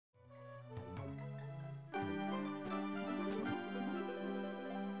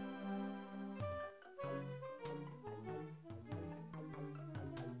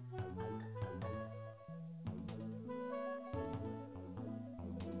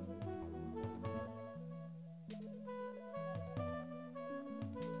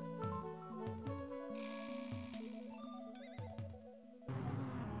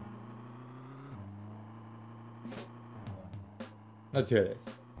Natürlich.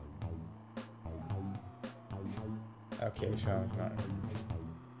 Okay, schauen wir mal.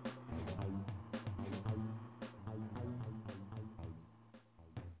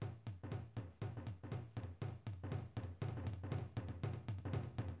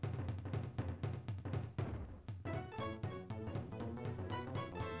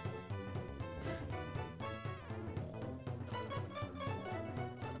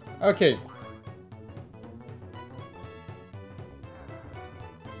 Okay.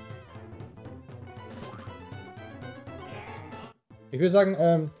 Ich würde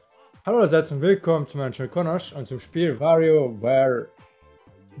sagen, hallo allerseits und willkommen zu meinem Channel Konosh und zum Spiel WarioWare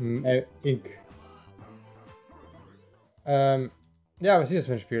Inc. Ja, was ist das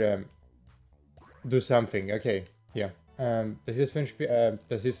für ein Spiel? Do something, okay, hier. Das ist für ein Spiel,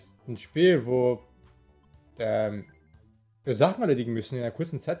 das ist ein Spiel, wo wir Sachen erledigen müssen in einer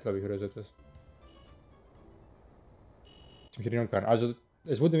kurzen Zeit, glaube ich, oder so etwas. Ich mich erinnern kann. Also,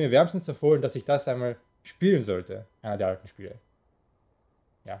 es wurde mir wärmstens empfohlen, dass ich das einmal spielen sollte. Einer der alten Spiele.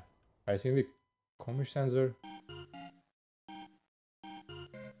 Ja, weil es irgendwie komisch sein soll.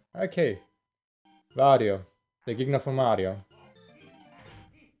 Okay. Wario. Der Gegner von Mario.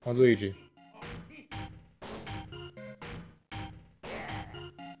 Und Luigi.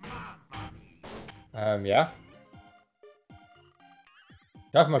 Ja.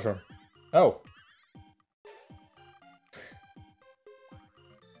 Schaffen wir schon. Oh.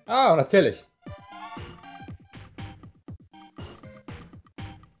 Ah, natürlich.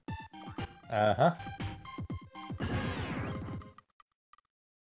 Aha.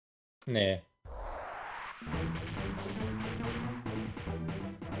 Nee.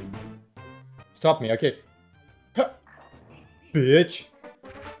 Stop me, okay. Ha. Bitch.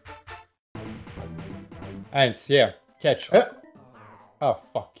 1, yeah. Catch. Ah,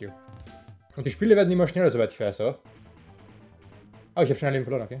 fuck you. Und die Spiele werden immer schneller, soweit ich weiß, auch. Oh, ich habe schnell Leben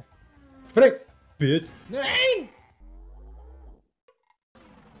verloren, okay. Spring! Bitch! Nein!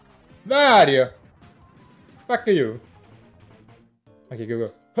 Mario! Fuck you! Okay, go,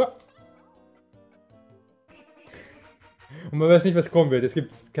 go. Ha. Und man weiß nicht, was kommen wird. Es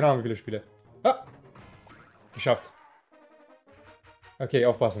gibt keine Ahnung, wie viele Spiele. Ha. Geschafft. Okay,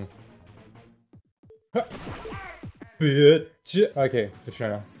 aufpassen. Ha. Bitch! Okay, wird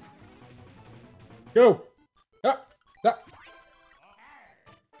schneller. Go! Ja! Da!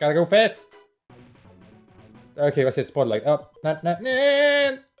 Gotta go fast! Okay, was jetzt? Spotlight. Oh, nein, nein,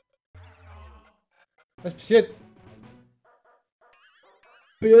 nein! Was passiert?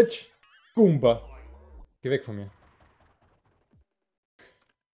 Bitch! Goomba! Geh weg von mir.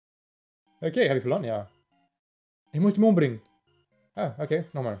 Okay, habe ich verloren? Ja. Ich muss ihn umbringen. Ah, okay,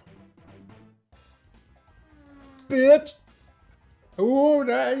 nochmal. Bitch! Oh,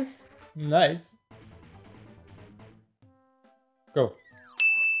 nice! Nice! Go!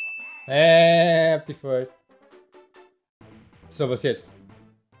 Hab dich voll. So, was jetzt?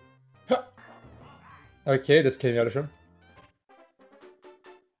 Ha. Okay, das kennen wir alle schon.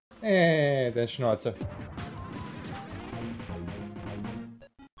 Den Schnauzer.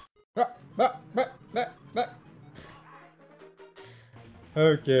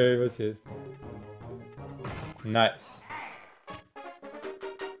 Okay, was jetzt? Nice.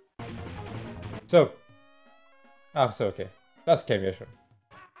 So. Ach so, okay. Das kennen wir schon.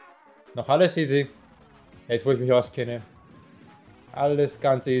 Noch alles easy. Jetzt, wo ich mich auskenne. Alles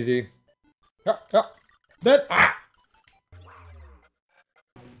ganz easy. Ja, ja. Ah!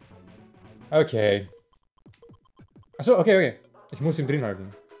 Okay. Achso, okay, okay. Ich muss ihn drin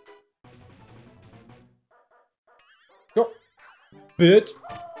halten. Go. Bitch.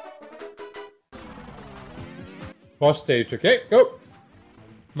 Boss Stage, okay, go.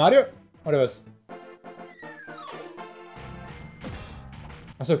 Mario? Oder was?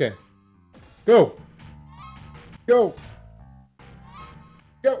 Achso, okay. Go. Go.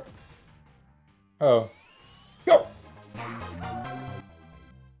 Go. Oh. Go.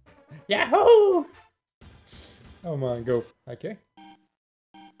 Yahoo! Oh man, go. Okay.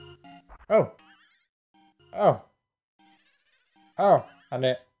 Oh. Oh. Oh.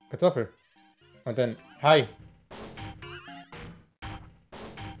 Eine Kartoffel. Und dann, hi.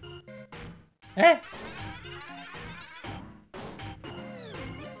 Hä?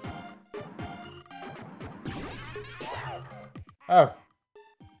 Oh.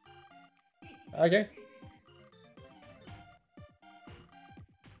 Okay.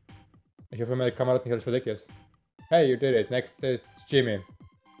 Ich hoffe, meine Kamera hat nicht alles verdeckt jetzt. Hey, you did it. Next is Jimmy.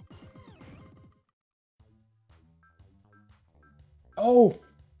 Oh,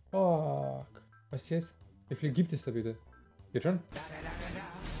 fuck. Was jetzt? Wie viel gibt es da bitte? Geht schon?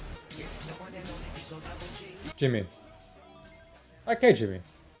 Jimmy. Okay, Jimmy.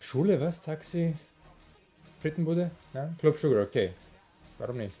 Schule, was? Taxi? Frittenbude? Nein? Club Sugar, okay.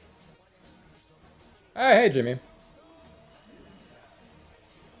 Warum nicht? Ah, hey, Jimmy.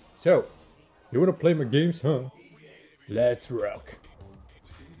 So, you wanna play my games, huh? Let's rock.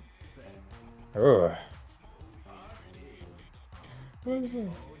 Oh.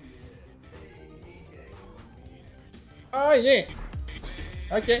 Oh, yeah.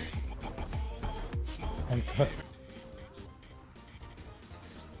 Okay. Alter.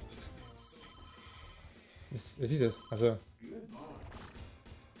 Was ist das? Also.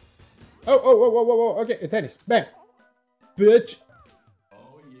 Oh, okay, Tennis. Bang. Bitch.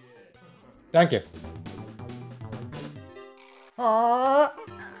 Danke. Ah.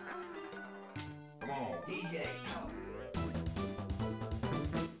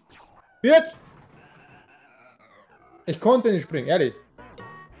 Bitch. Ich konnte nicht springen, ehrlich.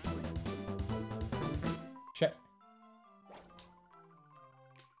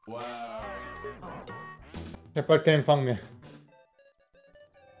 Ich hab bald keinen Empfang mehr.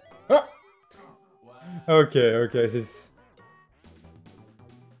 Ah! Okay, es ist...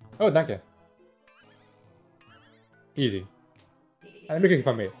 Oh, danke. Easy. Eine glückliche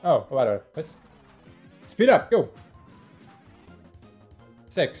Familie. Oh, warte, was? Speed up, go!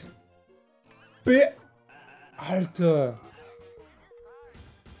 6. Alter!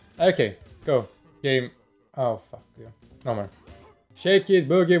 Okay, go. Game. Oh, fuck, ja. Nochmal. Shake it,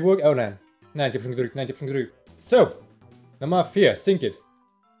 boogie, boogie. Oh nein. Nein, ich hab schon gedrückt. So. Nummer 4, Sink it.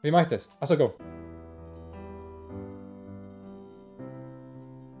 Wie mach ich das? Achso, go.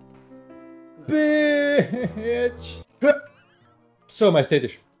 Bitch. So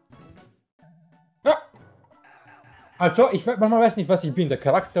majestätisch. Also, ich manchmal weiß nicht, was ich bin. Der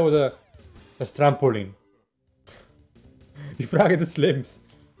Charakter oder das Trampolin. Die Frage des Lebens.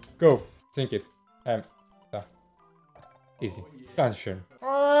 Go. Sink it. Da. Easy. Ganz schön.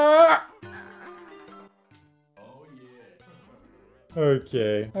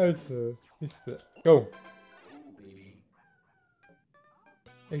 Okay. Alter. Ist der. Go.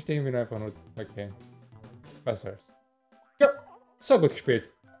 Ich denke mir einfach nur. Okay. Was soll's. Go. So gut gespielt.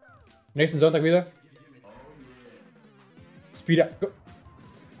 Nächsten Sonntag wieder. Speed up. Go.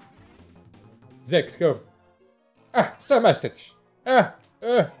 6. Go. Ah, so majestätisch.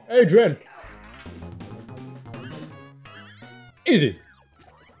 Adrian. Easy.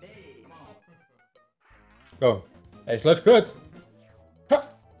 Go. Es läuft gut. Ha.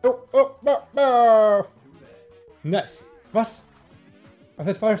 Oh. Nice. Was? Was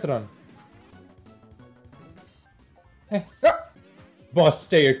ist falsch dran? Hey. Ja. Boss,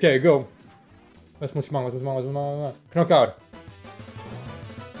 stay okay, go. Was muss ich machen? Knockout.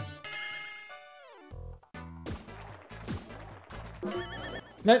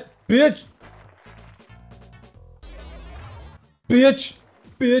 Nein, Bitch!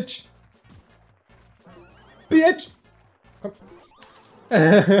 Komm.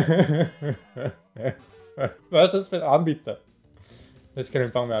 Was ist das für ein Anbieter? Das ist kein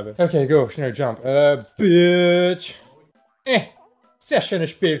Empfang mehr habe. Okay, go, schnell Jump. Bitch! Sehr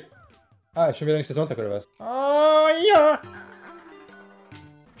schönes Spiel. Ah, ist schon wieder nächster Sonntag oder was? Ah, ja!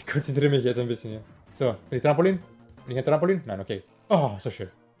 Ich konzentriere mich jetzt ein bisschen hier. So, bin ich Trampolin? Bin ich ein Trampolin? Nein, okay. Oh, so schön.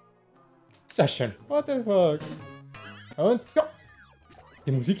 Sehr schön. What the fuck? Und ja.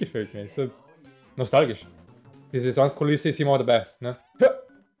 Die Musik gefällt mir. Ist so nostalgisch. Diese Soundkulisse ist immer dabei. Ne?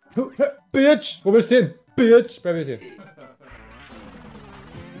 Bitch! Wo willst du hin? Bitch! Bleib hier.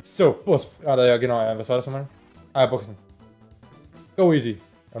 So, Boss. Ah, da, ja, genau. Was war das nochmal? Ah, Boxen. Go easy.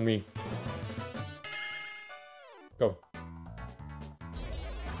 On me. Go.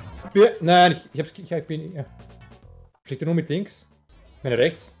 Nein, ich bin... Ja. Schlägt er nur mit links? Meine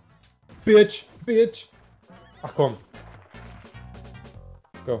rechts? Bitch! Ach komm.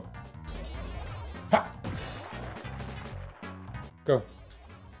 Go. Ha! Go.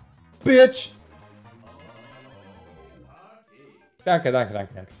 Bitch!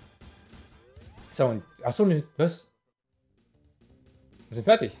 Danke. So, und... Achso, was? Wir sind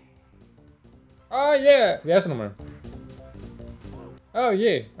fertig. Oh yeah! Wie heißt du nochmal? Oh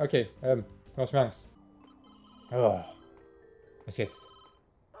yeah! Okay, du hast mir Angst. Oh. Was jetzt?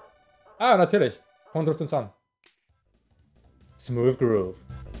 Ah, natürlich. Hund ruft uns an. Smooth Groove.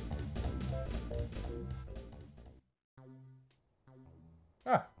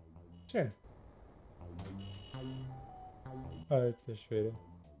 Ah, schön. Alter Schwede.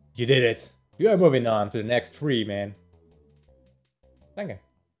 You did it. You are moving on to the next 3, man. Danke.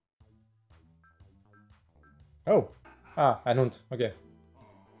 Oh. Ah, ein Hund. Okay.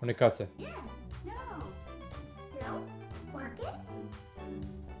 Und eine Katze.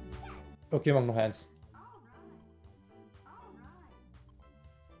 Okay, mach noch eins.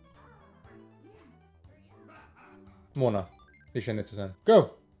 Mona. Die scheint nett zu sein. Go!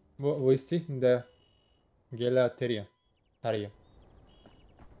 Wo ist sie? In der Gelateria. Taria.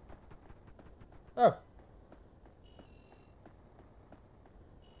 Oh.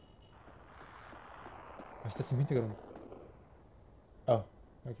 Was ist das im Hintergrund? Oh,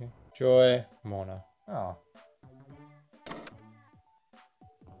 okay. Joy, Mona. Ah.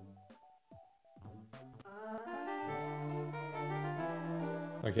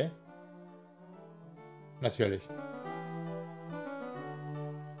 Okay. Natürlich.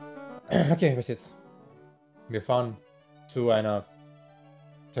 Okay, was jetzt? Wir fahren zu einem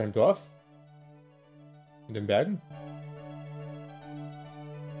Dorf. In den Bergen.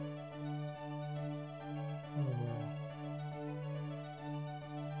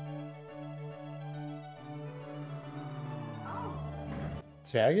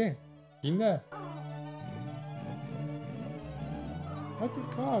 Zwerge? Kinder? What the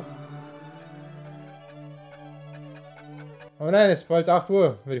fuck? Oh nein, es ist bald 8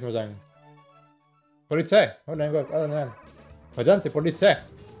 Uhr, würde ich mal sagen. Polizei! Oh nein Gott, oh nein. Verdammte Polizei!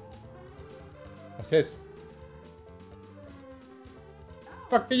 Was jetzt?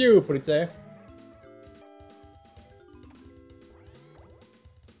 Fuck you, Polizei!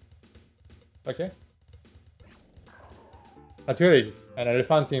 Okay. Natürlich, ein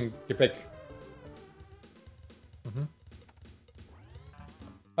Elefant im Gepäck. Mhm.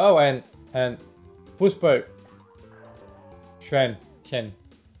 Oh, ein Fußball-Schweinchen.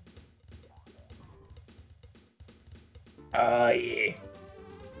 Ah, je.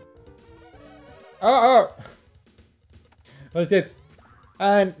 Oh, oh. Was ist jetzt?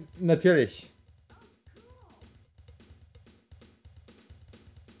 Natürlich.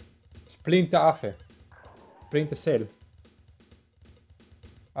 Splinter Affe. Splinter Cell.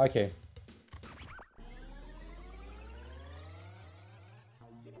 Okay.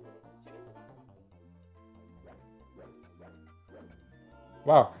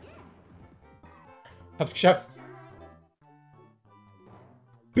 Wow. Hab's geschafft.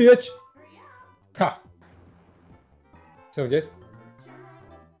 Bitch. Ha. So, und jetzt?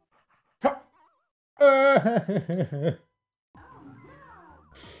 Ha.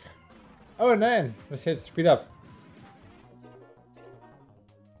 Oh nein. Was jetzt? Speed up.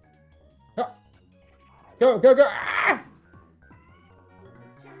 Go, go, go! Ah!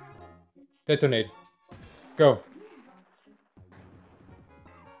 Detonate. Go.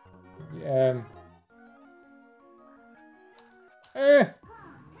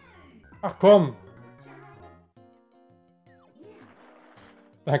 Ach komm.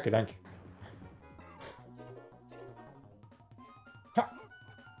 Danke, danke. Ha.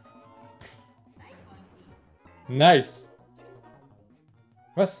 Nice.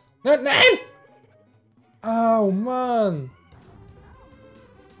 Was? Nein, nein! Oh Mann!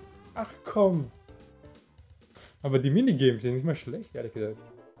 Ach komm! Aber die Minigames sind nicht mal schlecht, ehrlich gesagt.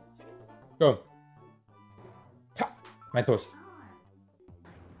 Go! Ha! Mein Toast!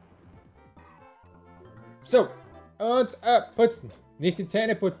 So! Und putzen! Nicht die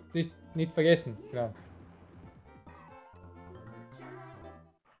Zähne putzen! Nicht vergessen! Genau.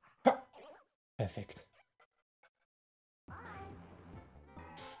 Ha! Perfekt!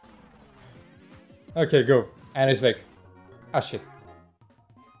 Okay, go. Einer ist weg. Ah, shit.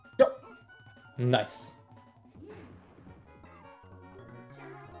 Go. Nice.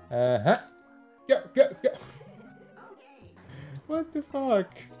 Aha. Go, go, go. What the fuck?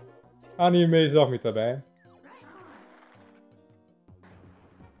 Anime ist auch mit dabei.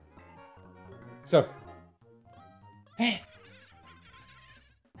 So. Hey.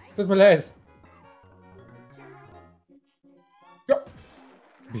 Tut mir leid. Go.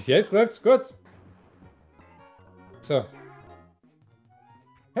 Bis jetzt läuft's gut. So.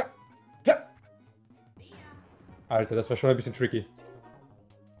 Ja. Ja. Alter, das war schon ein bisschen tricky.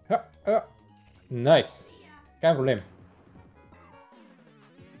 Ja, ja. Nice. Kein Problem.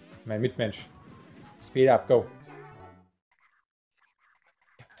 Mein Mitmensch. Speed up, go.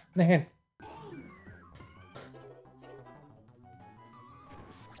 Nein.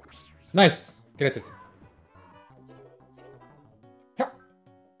 Nice. Gerettet. Ja.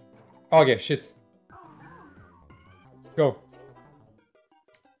 Okay, shit. Go.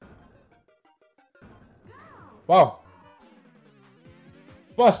 Wow.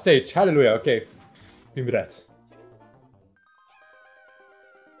 Boss Stage. Halleluja. Okay. Bin bereit.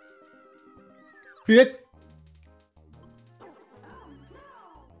 Gut.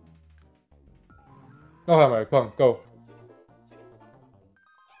 Noch einmal. Komm, go.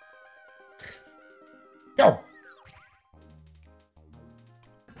 Go.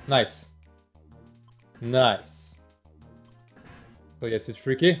 Nice. Nice. So, jetzt wird's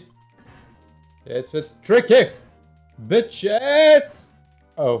tricky. Jetzt wird's tricky. Bitches!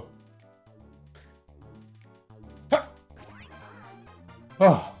 Oh. Ha!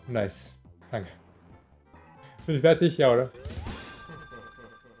 Oh, nice. Danke. Bin ich fertig? Ja, oder?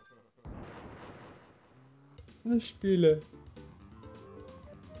 Ich spiele.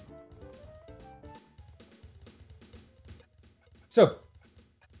 So.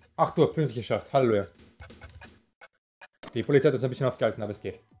 8 Uhr, pünktlich geschafft. Halleluja. Die Polizei hat uns ein bisschen aufgehalten, aber es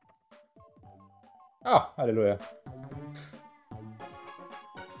geht. Ah, Halleluja.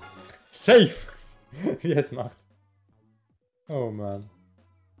 Safe! Wie er es macht. Oh Mann.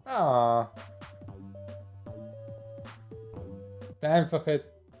 Ah. Der einfache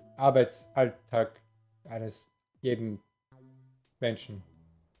Arbeitsalltag eines jeden Menschen.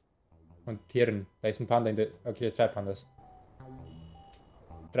 Und Tieren. Da ist ein Panda in der... Okay, 2 Pandas.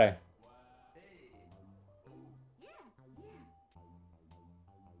 3.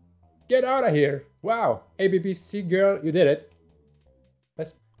 Get out of here! Wow! ABBC Girl, you did it!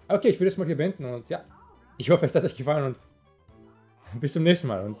 Was? Okay, ich würde es mal hier beenden und ja. Ich hoffe, es hat euch gefallen und bis zum nächsten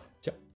Mal und ciao.